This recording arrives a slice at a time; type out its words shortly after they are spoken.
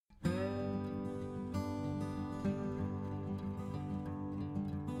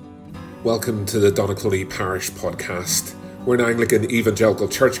Welcome to the Donaghcloney Parish Podcast. We're an Anglican evangelical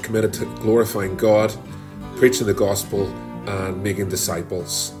church committed to glorifying God, preaching the gospel and making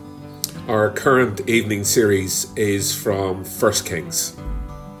disciples. Our current evening series is from 1 Kings.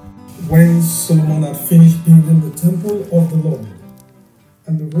 When Solomon had finished building the temple of the Lord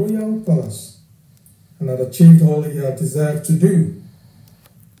and the royal palace and had achieved all he had desired to do,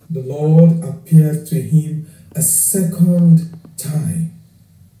 the Lord appeared to him a second time,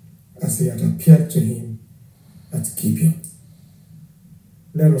 as he had appeared to him at Gibeon.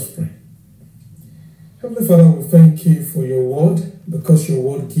 Let us pray. Heavenly Father, we thank you for your word, because your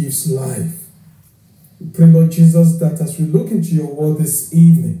word gives life. We pray, Lord Jesus, that as we look into your word this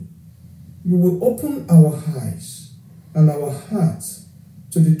evening, you will open our eyes and our hearts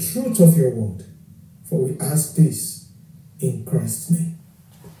to the truth of your word. For we ask this in Christ's name.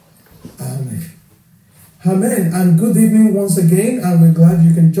 Amen. Amen. And good evening once again, and we're glad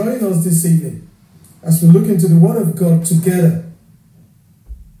you can join us this evening as we look into the Word of God together.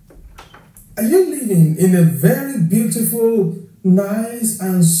 Are you living in a very beautiful, nice,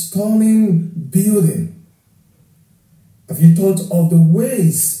 and stunning building? Have you thought of the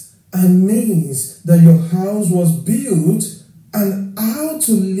ways and means that your house was built and how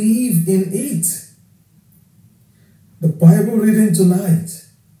to live in it? The Bible reading tonight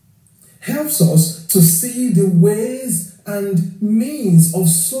helps us to see the ways and means of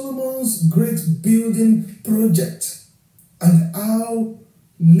Solomon's great building project and how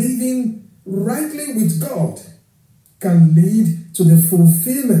living rightly with God can lead to the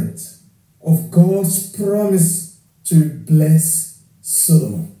fulfillment of God's promise to bless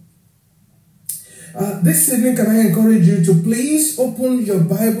Solomon. This evening, can I encourage you to please open your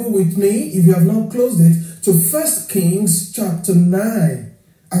Bible with me, if you have not closed it, to 1 Kings chapter 9.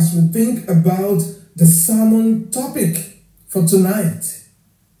 As we think about the sermon topic for tonight,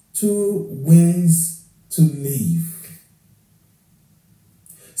 2 ways to live.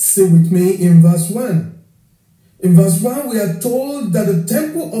 See with me in verse 1. In verse 1, we are told that the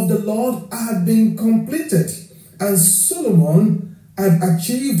temple of the Lord had been completed, and Solomon had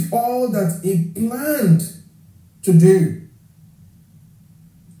achieved all that he planned to do.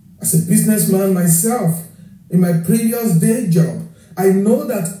 As a businessman myself, in my previous day job, I know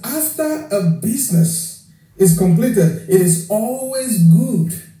that after a business is completed, it is always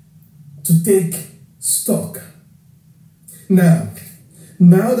good to take stock. Now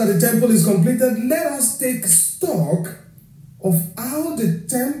that the temple is completed, let us take stock of how the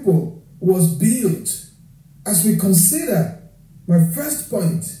temple was built as we consider my first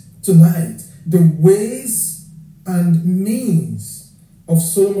point tonight, the ways and means of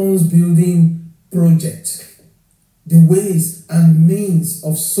Solomon's building project. The ways and means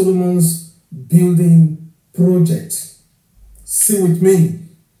of Solomon's building project. See with me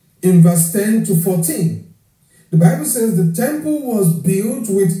in verse 10 to 14. The Bible says the temple was built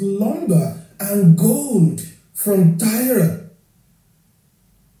with lumber and gold from Tyre.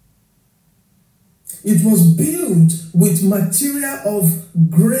 It was built with material of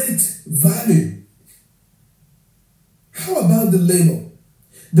great value. How about the labor?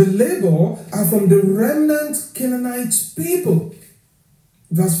 The labor are from the remnant Canaanite people.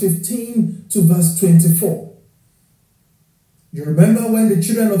 Verse 15 to verse 24. You remember when the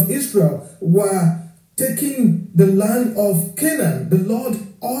children of Israel were taking the land of Canaan, the Lord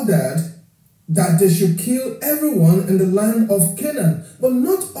ordered that they should kill everyone in the land of Canaan. But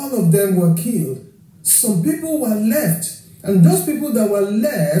not all of them were killed. Some people were left. And those people that were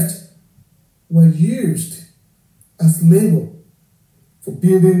left were used as labor for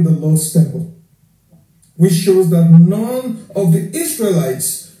building the Lord's temple, which shows that none of the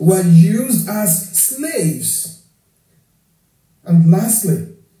Israelites were used as slaves. And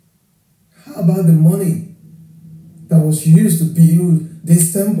lastly, how about the money that was used to build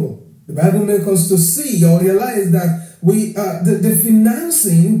this temple? The Bible makes us to see or realize that the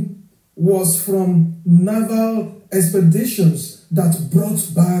financing was from naval expeditions that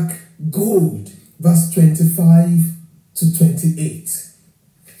brought back gold. Verse 25 to 28.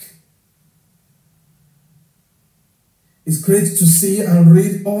 It's great to see and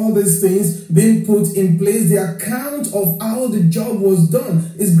read all these things being put in place, the account of how the job was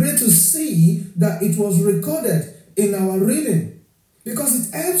done. It's great to see that it was recorded in our reading, because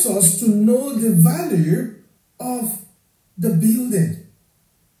it helps us to know the value of the building.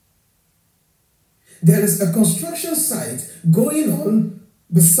 There is a construction site going on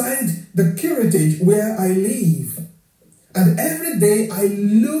beside the curatage where I live. And every day I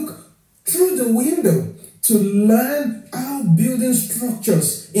look through the window to learn how building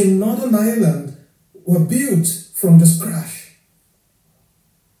structures in Northern Ireland were built from the scratch.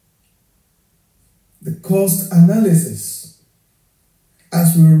 cost analysis,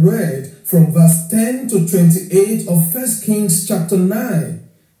 as we read from verse 10 to 28 of 1 Kings chapter 9,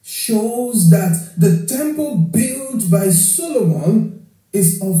 shows that the temple built by Solomon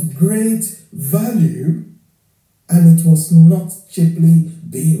is of great value and it was not cheaply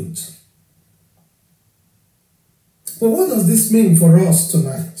built. But what does this mean for us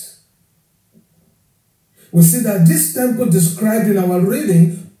tonight? We see that this temple described in our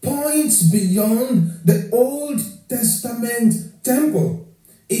reading points beyond the Old Testament temple.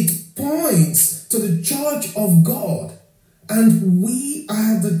 It points to the church of God, and we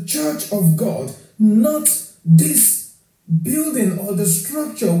are the church of God, not this building or the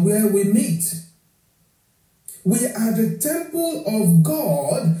structure where we meet. We are the temple of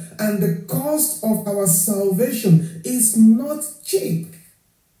God, and the cost of our salvation is not cheap.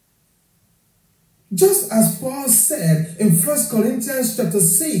 Just as Paul said in 1 Corinthians chapter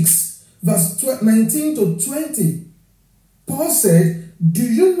 6, verse 19 to 20, Paul said, "Do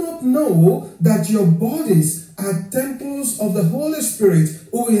you not know that your bodies are temples of the Holy Spirit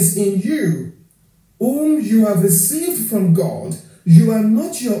who is in you, whom you have received from God? You are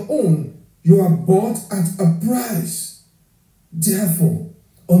not your own. You are bought at a price. Therefore,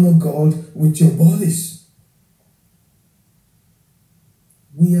 honor God with your bodies."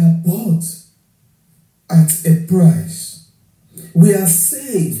 We are bought at a price. We are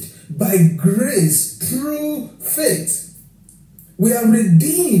saved by grace through faith. We are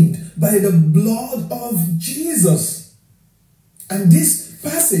redeemed by the blood of Jesus. And this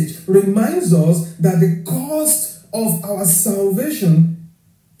passage reminds us that the cost of our salvation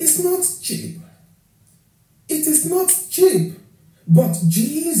is not cheap. It is not cheap, but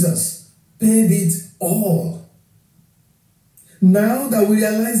Jesus paid it all. Now that we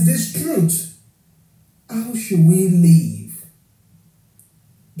realize this truth, how should we live?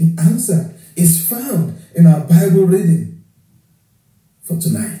 The answer is found in our Bible reading for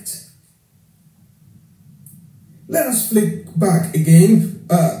tonight. Let us flick back again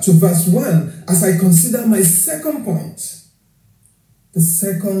to verse 1 as I consider my second point. The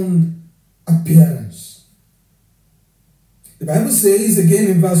second appearance. The Bible says again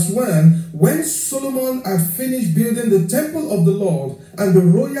in verse 1, when Solomon had finished building the temple of the Lord and the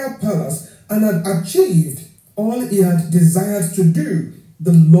royal palace and had achieved all he had desired to do,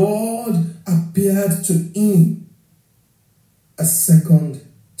 the Lord appeared to him a second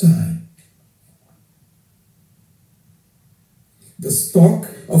time. The stock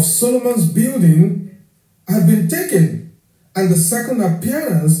of Solomon's building had been taken, and the second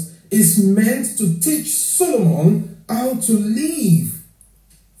appearance is meant to teach Solomon how to live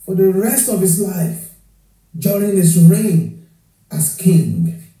for the rest of his life during his reign as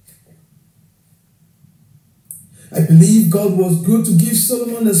king. I believe God was good to give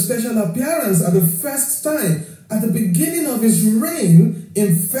Solomon a special appearance at the first time, at the beginning of his reign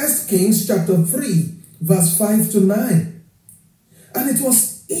in 1 Kings chapter 3, verse 5 to 9. And it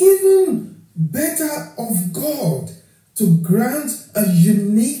was even better of God to grant a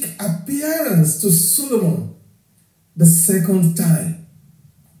unique appearance to Solomon the second time.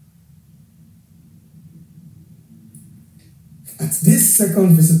 At this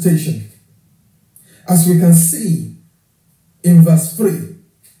second visitation, as we can see in verse 3,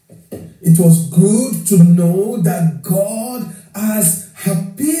 it was good to know that God has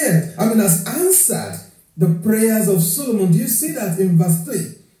has answered the prayers of Solomon. Do you see that in verse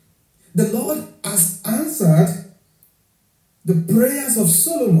 3? The Lord has answered the prayers of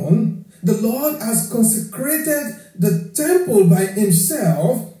Solomon. The Lord has consecrated the temple by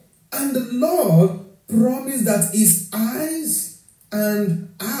himself, and the Lord promised that his eyes and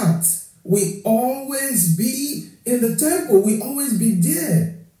heart will always be in the temple, will always be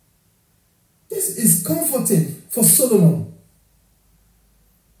there. This is comforting for Solomon.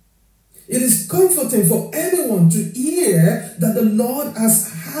 It is comforting for anyone to hear that the Lord has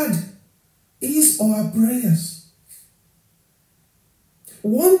heard his or her prayers.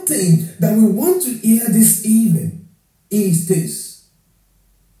 One thing that we want to hear this evening is this.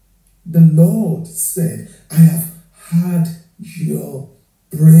 The Lord said, "I have heard your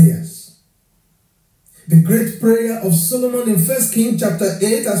prayers." The great prayer of Solomon in 1 Kings chapter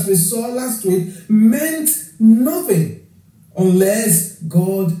 8, as we saw last week, meant nothing unless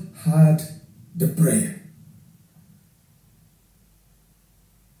God heard the prayer.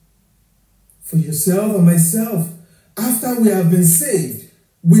 For yourself and myself, after we have been saved,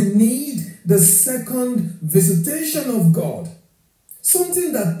 we need the second visitation of God.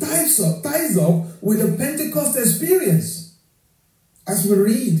 Something that ties up with the Pentecost experience. As we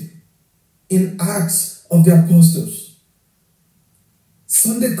read in Acts of the Apostles.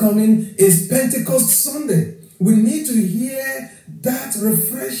 Sunday coming is Pentecost Sunday. We need to hear that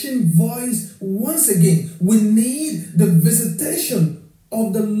refreshing voice once again. We need the visitation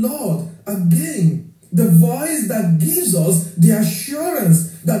of the Lord again. The voice that gives us the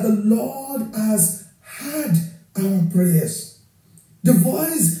assurance that the Lord has heard our prayers. The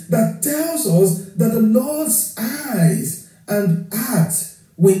voice that tells us that the Lord's eyes and heart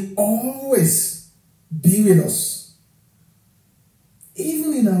will always be with us,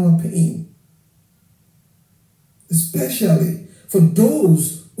 even in our pain, especially for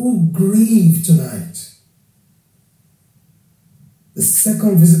those who grieve tonight. The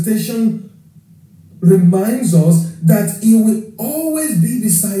second visitation reminds us that He will always be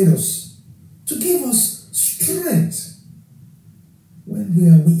beside us to give us strength when we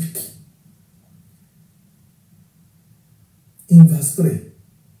are weak. In verse 3,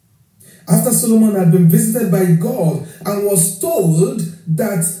 after Solomon had been visited by God and was told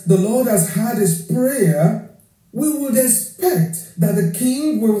that the Lord has heard his prayer, we would expect that the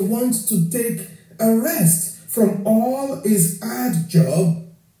king will want to take a rest from all his hard job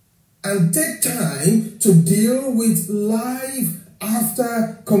and take time to deal with life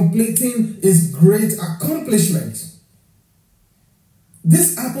after completing his great accomplishment.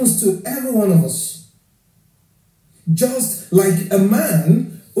 This happens to every one of us. Just like a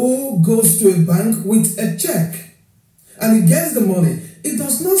man who goes to a bank with a check and he gets the money, he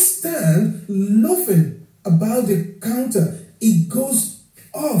does not stand laughing about the counter. He goes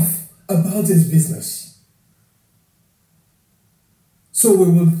off about his business. So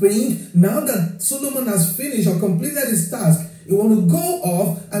we will think, now that Solomon has finished or completed his task, he want to go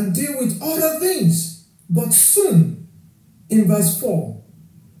off and deal with other things. But soon, in verse 4,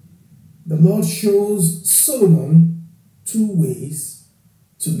 the Lord shows Solomon two ways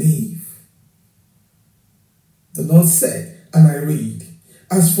to live. The Lord said, and I read,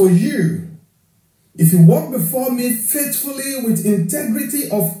 "As for you, if you walk before me faithfully with integrity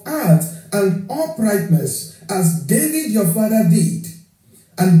of heart and uprightness, as David your father did,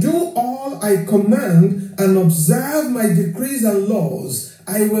 and do all I command and observe my decrees and laws,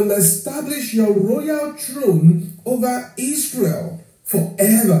 I will establish your royal throne over Israel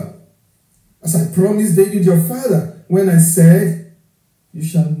forever. As I promised David your father when I said, you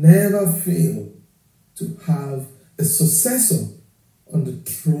shall never fail to have a successor on the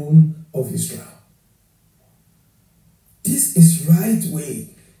throne of Israel." This is right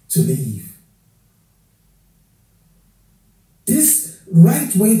way to live. This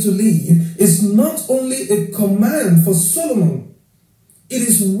right way to live is not only a command for Solomon, it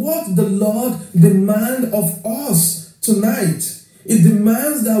is what the Lord demands of us tonight. It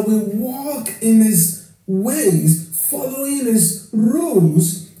demands that we walk in His ways, following His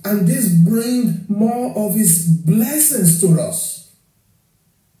rules, and this brings more of His blessings to us.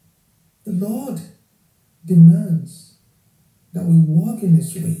 The Lord demands that we walk in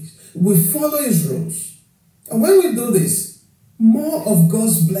His ways. We follow His rules. And when we do this, more of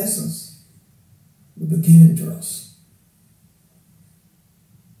God's blessings will be given to us.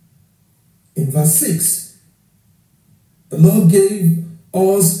 In verse 6, the Lord gave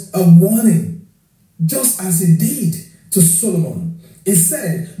us a warning, just as He did to Solomon. He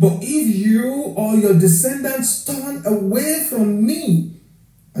said, "But if you or your descendants turn away from me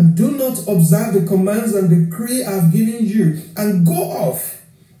and do not observe the commands and decree I have given you, and go off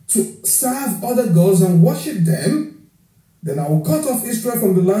to serve other gods and worship them, then I will cut off Israel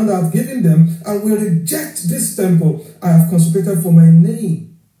from the land I have given them and will reject this temple I have consecrated for my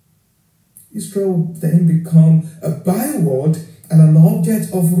name." Israel will then become a byword and an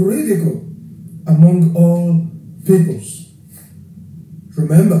object of ridicule among all peoples.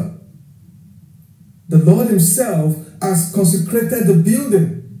 Remember, the Lord Himself has consecrated the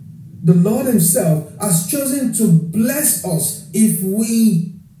building. The Lord Himself has chosen to bless us if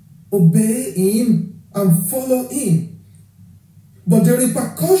we obey Him and follow Him. But the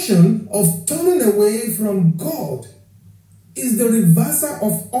repercussion of turning away from God is the reversal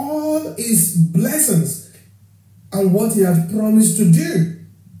of all His blessings and what He had promised to do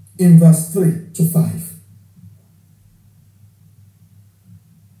in verse 3 to 5.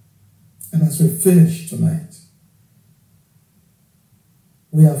 And as we finish tonight,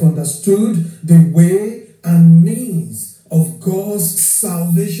 we have understood the way and means of God's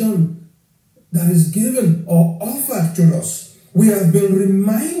salvation that is given or offered to us. We have been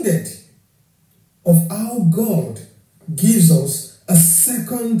reminded of how God gives us a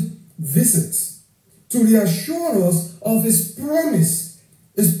second visit to reassure us of His promise,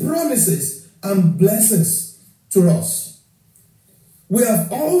 His promises and blessings to us. We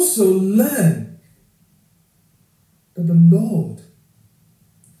have also learned that the Lord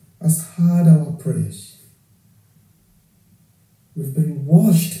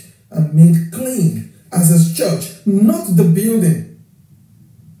church, not the building.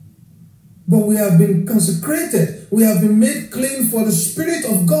 But we have been consecrated. We have been made clean for the Spirit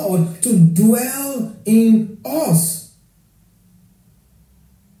of God to dwell in us.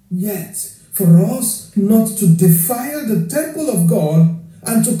 Yet, for us not to defile the temple of God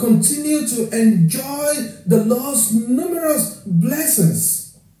and to continue to enjoy the Lord's numerous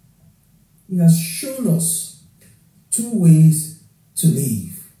blessings, He has shown us 2 ways to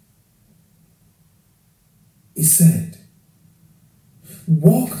live. He said,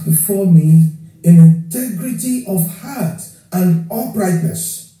 "Walk before me in integrity of heart and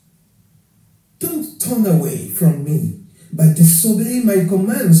uprightness. Don't turn away from me by disobeying my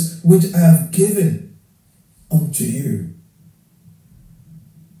commands which I have given unto you."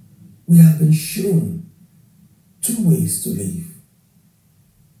 We have been shown 2 ways to live.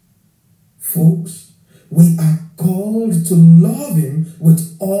 Folks, we are called to love Him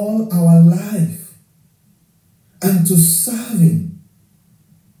with all our life and to serve Him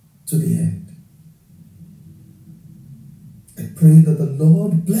to the end. I pray that the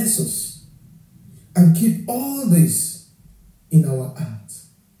Lord bless us and keep all this in our hearts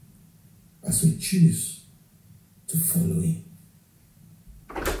as we choose to follow Him.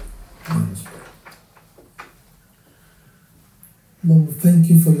 Let us pray. Lord, thank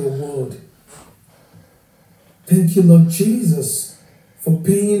you for your word. Thank you, Lord Jesus, for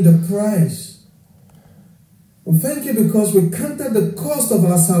paying the price. We thank you because we counted the cost of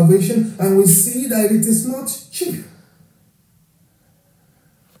our salvation and we see that it is not cheap.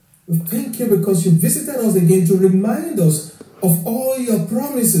 We thank you because you visited us again to remind us of all your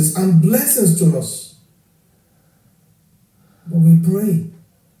promises and blessings to us. But we pray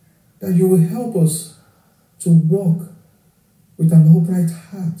that you will help us to walk with an upright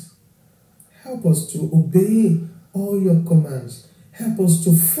heart. Help us to obey all your commands. Help us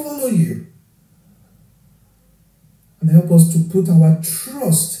to follow you. And help us to put our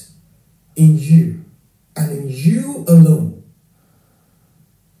trust in you and in you alone,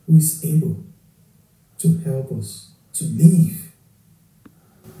 who is able to help us to live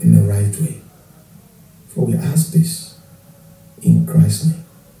in the right way. For we ask this in Christ's name.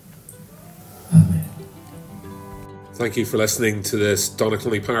 Amen. Thank you for listening to this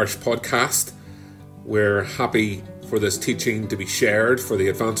Donaghcloney Parish podcast. We're happy for this teaching to be shared for the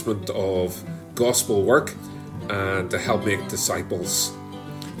advancement of gospel work and to help make disciples.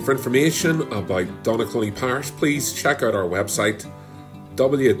 For information about Donaghcloney Parish, please check out our website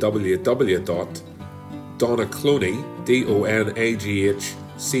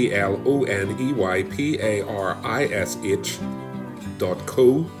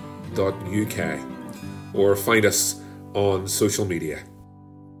or find us on social media.